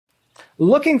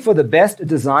Looking for the best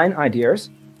design ideas?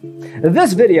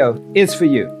 This video is for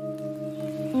you.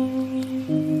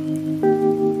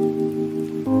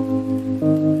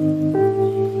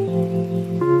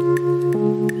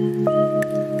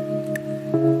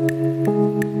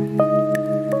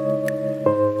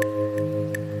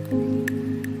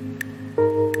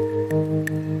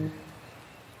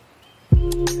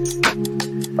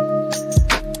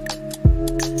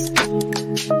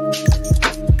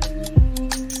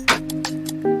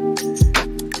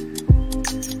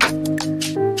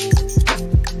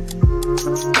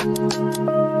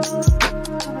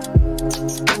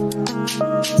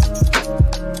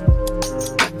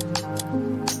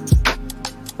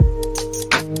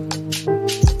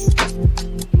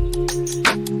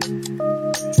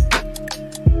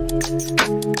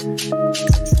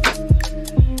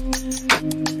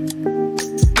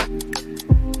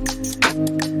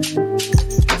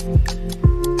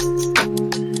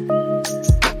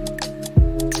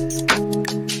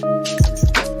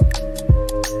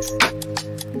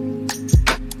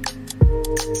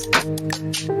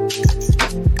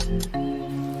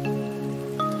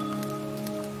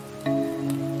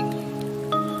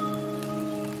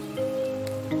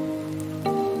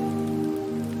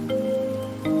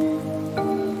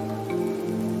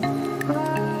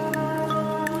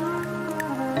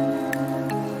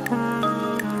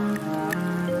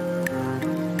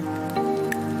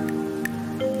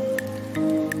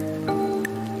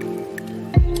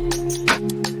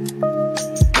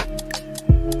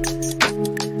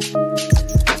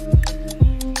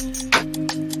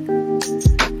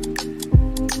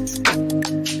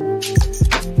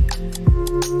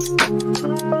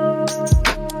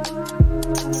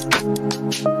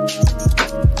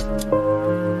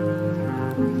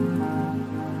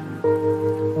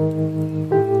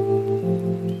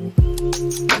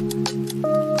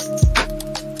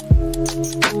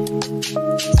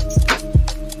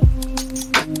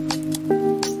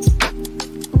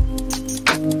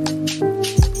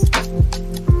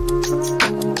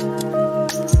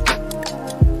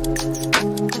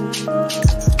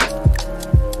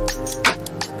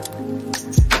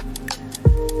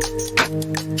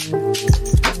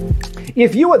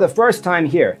 If you are the first time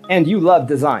here and you love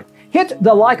design, hit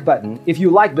the like button if you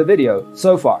like the video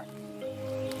so far.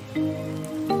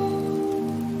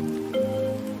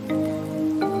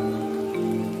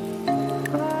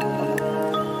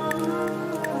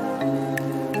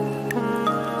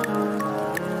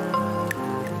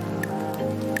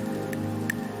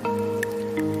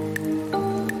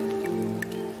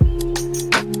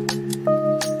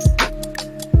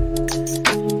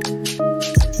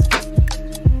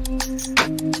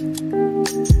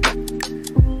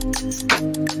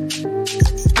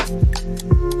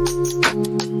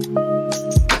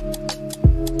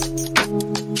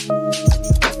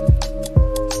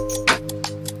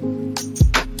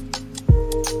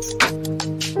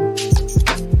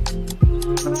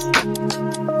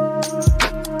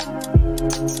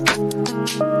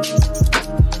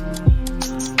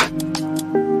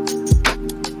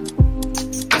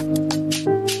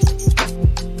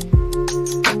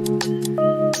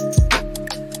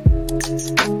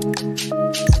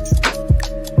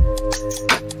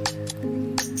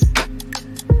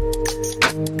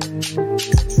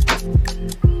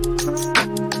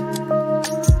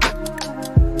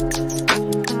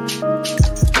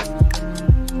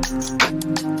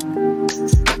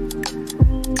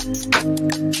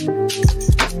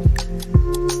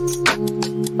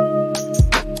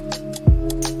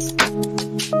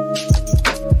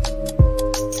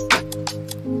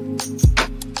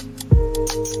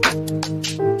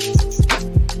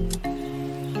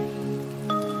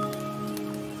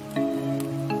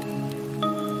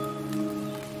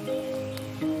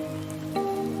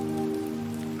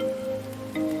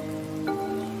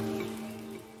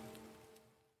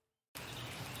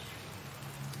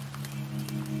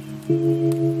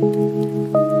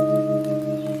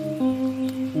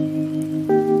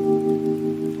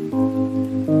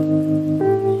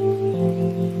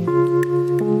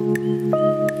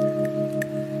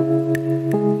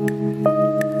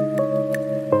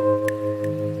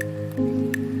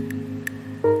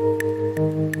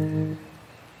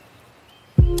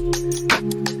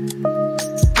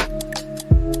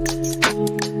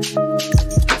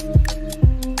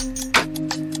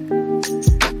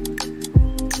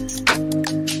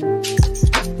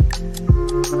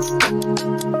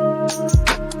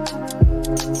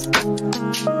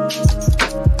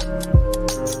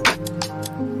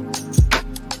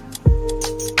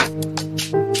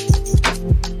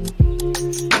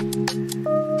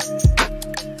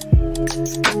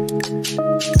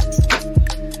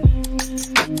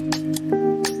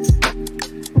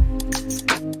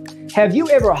 Have you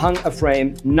ever hung a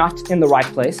frame not in the right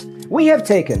place? We have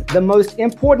taken the most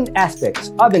important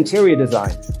aspects of interior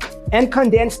design and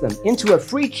condensed them into a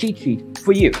free cheat sheet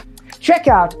for you. Check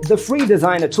out the free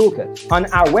designer toolkit on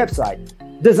our website,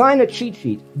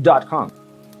 designercheatsheet.com.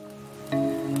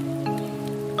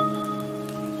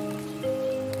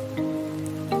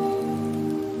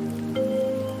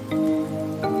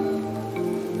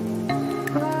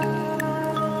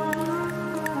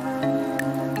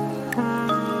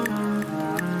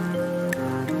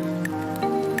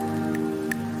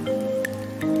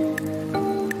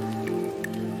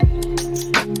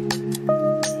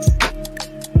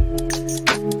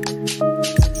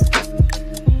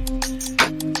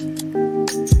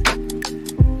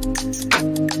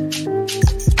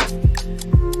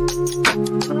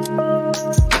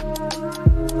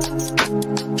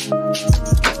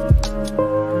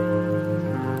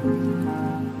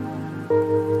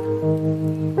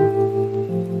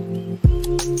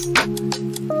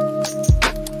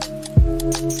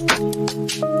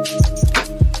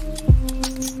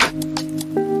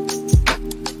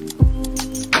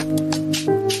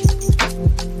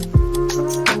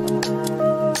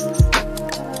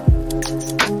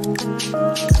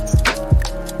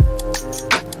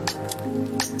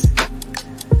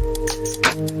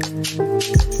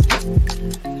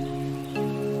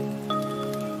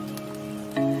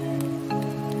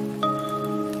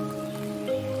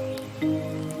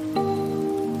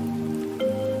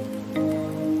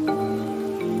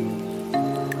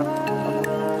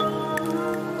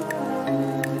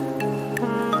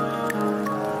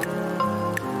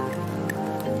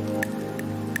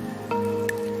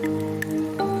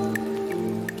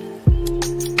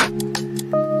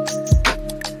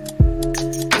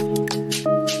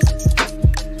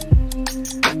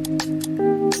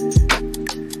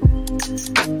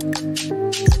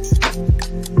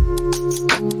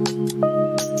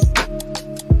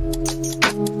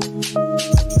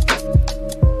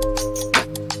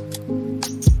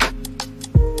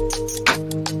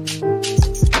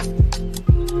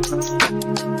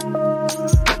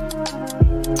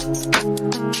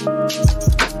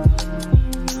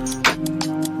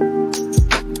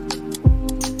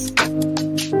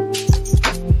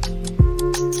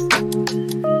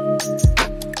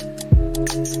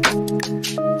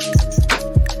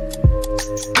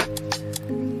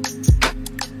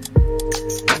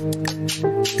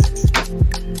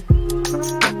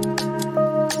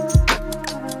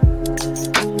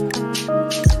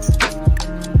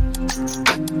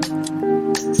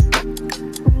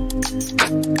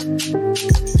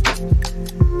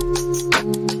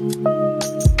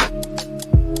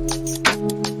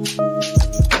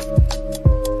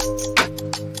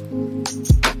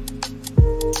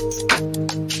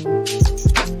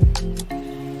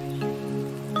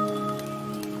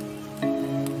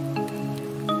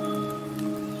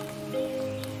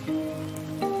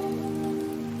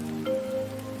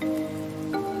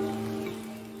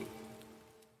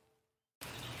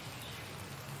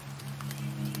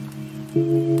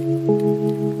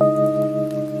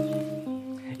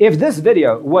 If this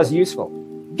video was useful,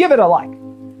 give it a like.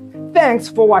 Thanks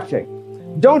for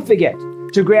watching. Don't forget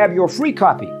to grab your free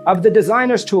copy of the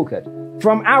Designer's Toolkit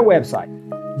from our website,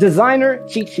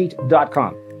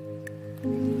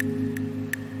 designercheatsheet.com.